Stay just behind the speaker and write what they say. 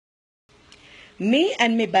Me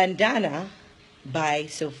and Me Bandana by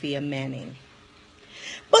Sophia Manning.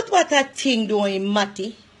 But what a thing doing,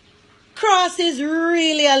 Matty. Cross is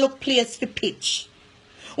really a look place to pitch.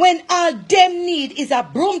 When all them need is a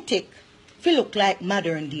broomstick, fi look like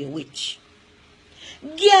modern day witch.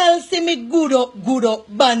 Girl see me good up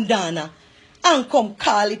bandana and come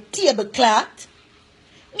call it tablecloth.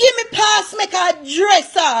 Give me pass make a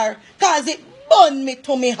dresser, cause it burn me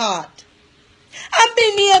to me heart. And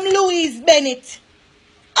be name Louise Bennett,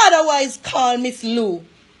 otherwise call Miss Lou.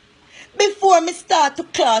 Before me start to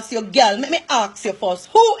class your girl, let me ask you first,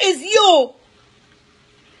 who is you?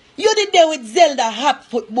 You did there with Zelda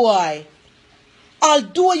Hotfoot boy.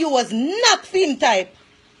 Although you was not film type.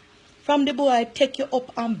 From the boy take you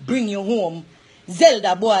up and bring you home,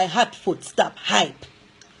 Zelda boy Hotfoot stop hype.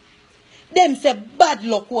 Them say bad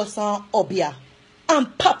luck was on Obia and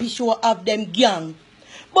Papi show have them gang.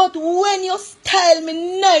 But when you style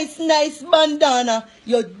me nice bandana,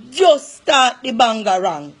 you just start the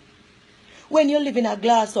bangarang. When you live in a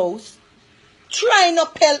glass house, try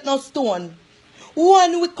not pelt no stone.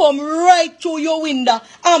 One will come right through your window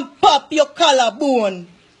and pop your collarbone.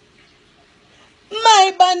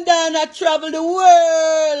 My bandana travel the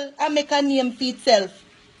world and make a name for itself.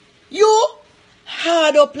 You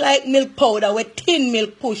hard up like milk powder with thin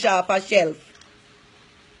milk push off a shelf.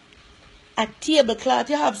 A tablecloth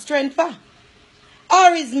you have strength for?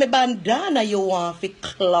 Or is me bandana you want for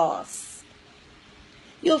class?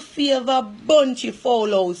 You favor bunchy foul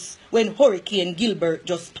house when Hurricane Gilbert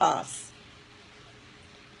just pass.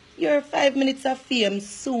 Your 5 minutes of fame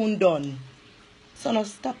soon done. So now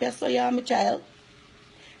stop your so ya, my child.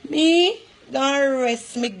 Me gonna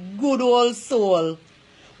rest me good old soul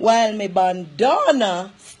while me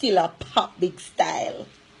bandana still a pop big style.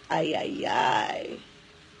 Ay, ay, ay.